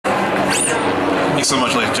Thanks so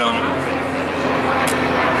much, ladies and gentlemen.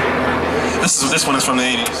 This one is from the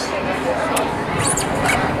 80s.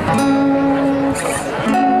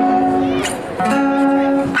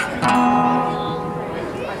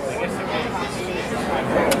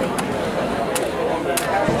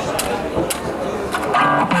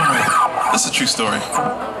 This is a true story.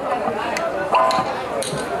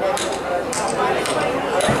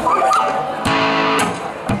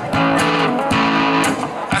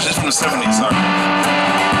 Actually, it's from the 70s, sorry.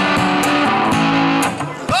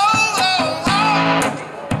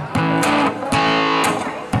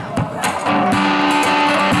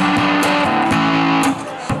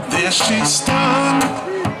 She stood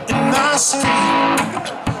in the street,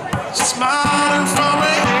 smiling from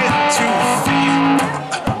her head to her feet.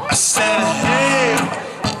 I said, hey,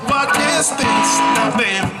 what is this? Now,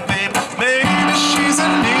 baby, maybe she's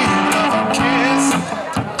in need of a kiss.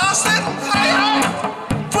 I said, hey,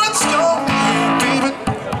 what's your name, baby?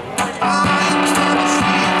 I ain't trying to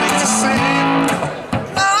see things the same.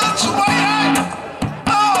 Now don't you wait,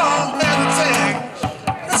 oh, hesitate.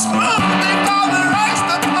 It's my big all the right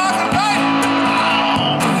stuff.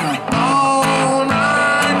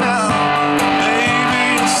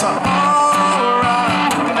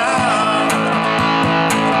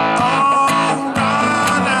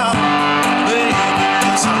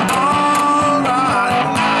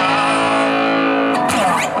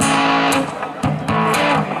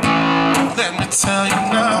 Tell you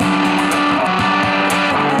now,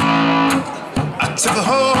 I took her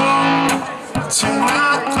home to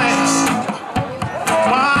my place,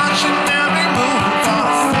 watching every move on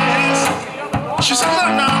her face. She said,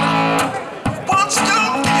 look now, what's your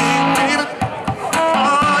name, baby?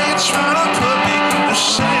 Are you trying to put me in the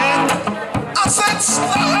shade? I said,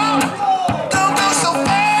 slow, don't go so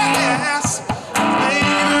fast.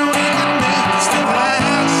 Maybe we can make this thing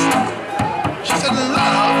last. She said,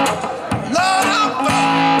 love.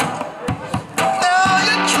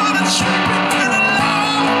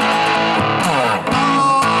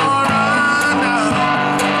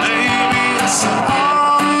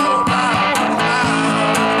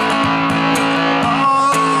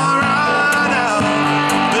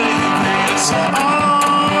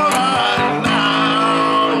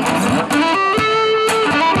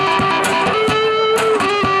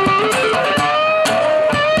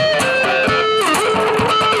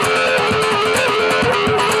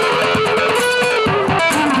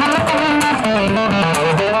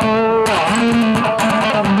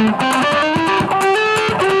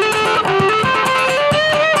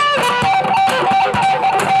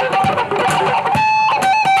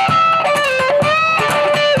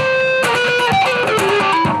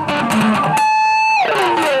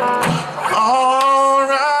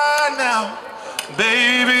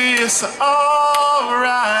 It's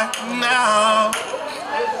alright now.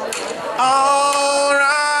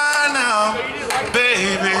 Alright now,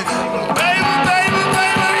 baby. Baby, baby,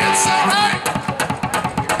 baby, it's alright.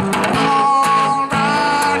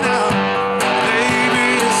 Alright now, baby,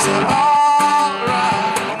 it's alright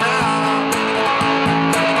now.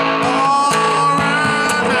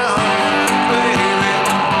 Alright now, baby.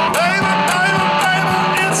 Baby, baby, baby,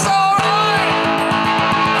 it's alright.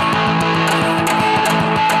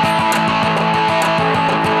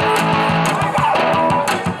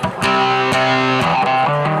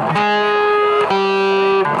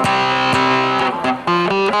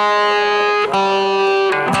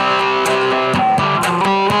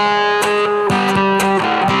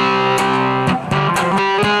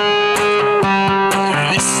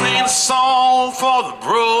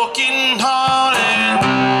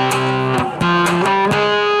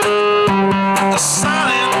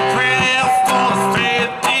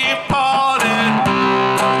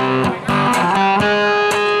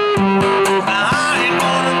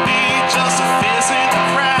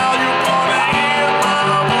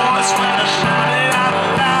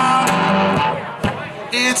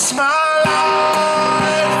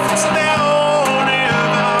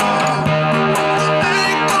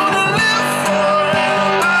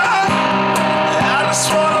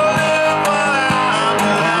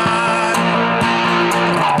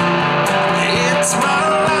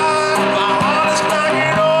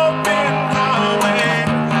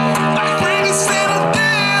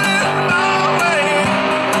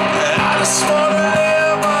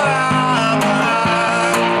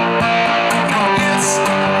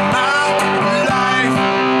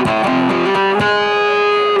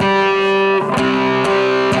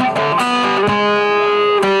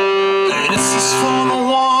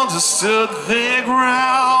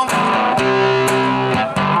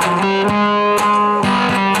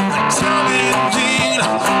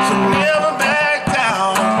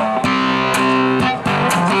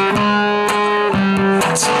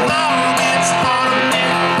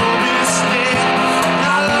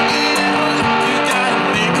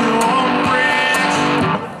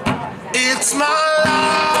 It's my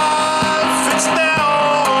life, it's now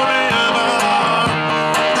or never.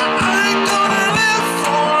 I ain't gonna live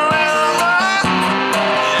forever.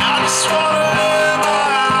 I just wanna live my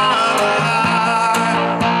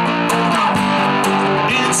life.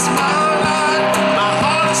 It's my life, my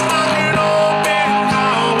heart is knocking open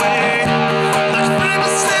highway. Like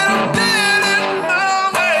people said I'm dead in my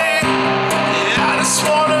way. Yeah, I just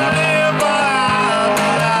wanna live my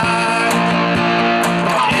life.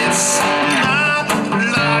 It's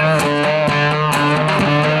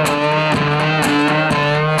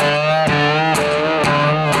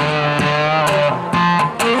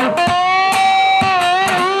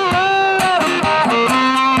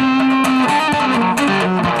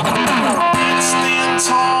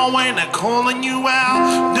calling you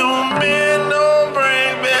out, don't bend, don't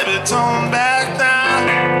break, baby, don't back down.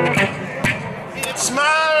 It's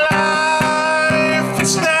my life,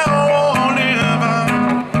 it's now or never.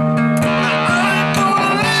 I ain't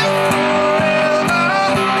gonna live forever.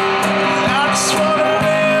 I just wanna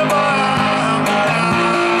live my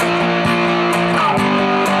life.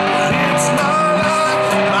 It's my life,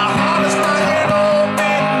 my heart is knocking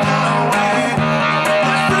open highway.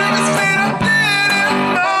 Like niggas said I'm dead in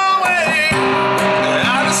my way.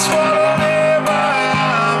 I just wanna live my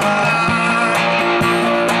life.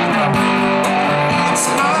 It's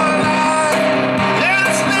my life, and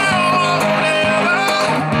it's now or never.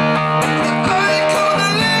 I ain't gonna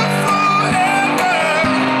live forever.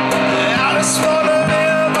 I just wanna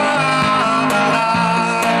live my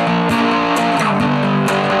life.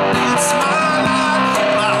 It's my life,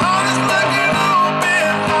 my heart is knocking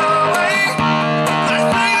open highway. Like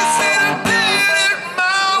niggas said I'm dead in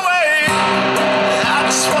my way. I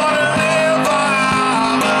just wanna live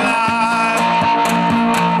my life.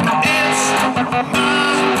 It's my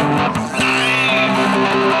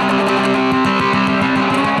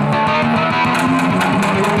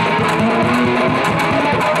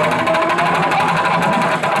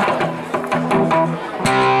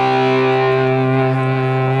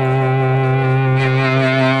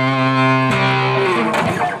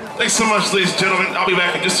Thanks so much, ladies and gentlemen. I'll be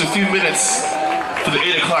back in just a few minutes for the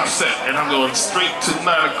 8 o'clock set, and I'm going straight to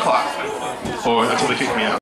 9 o'clock, or until they kick me out.